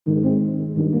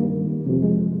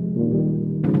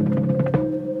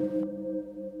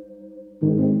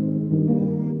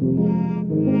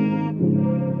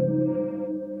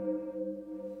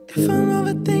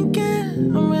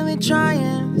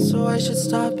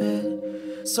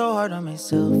it. So hard on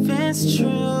myself, it's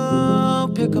true.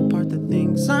 Pick apart the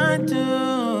things I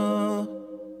do.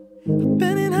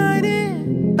 Been in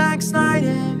hiding,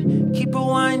 backsliding, keep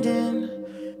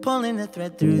rewinding, pulling the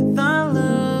thread through the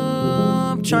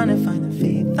loop, trying to find the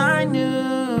faith I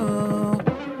knew.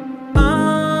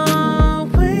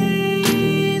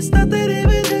 Always thought that it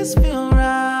would just feel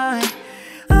right.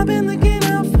 I've been looking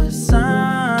out for signs.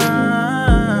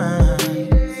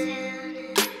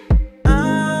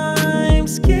 I'm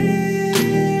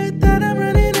scared that I'm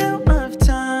running out of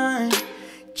time,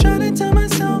 trying to tell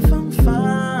myself I'm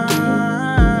fine.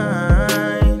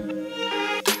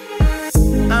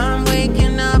 I'm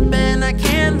waking up and I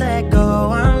can't let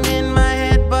go. I'm in my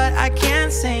head but I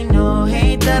can't say no.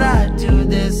 Hate that I do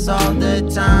this all the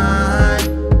time.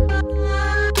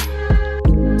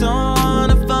 Don't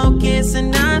wanna focus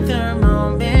another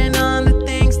moment on the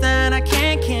things that I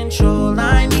can't control.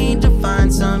 I need to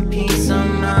find some peace of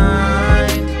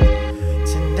mind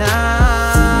tonight.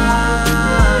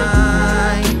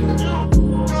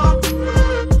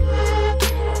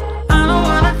 I don't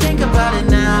wanna think about it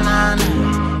now, nah,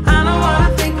 nah. I don't wanna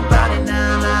think about it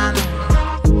now, nah, nah.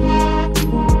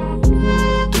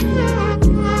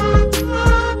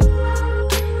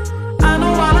 I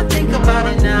don't wanna think about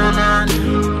it now, nah, nah.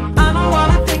 I don't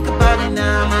wanna think about it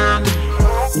now, nah, nah.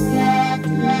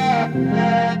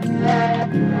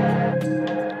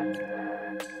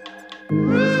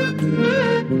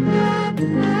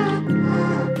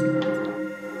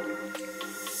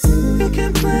 You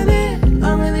can plan it, I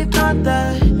really thought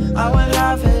that I would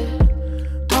have it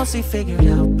mostly figured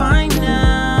out by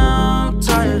now.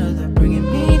 Tired of that bringing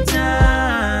me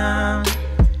down.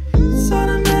 It's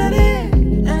automatic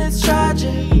and it's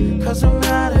tragic, cause what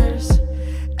matters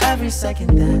every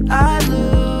second that I lose.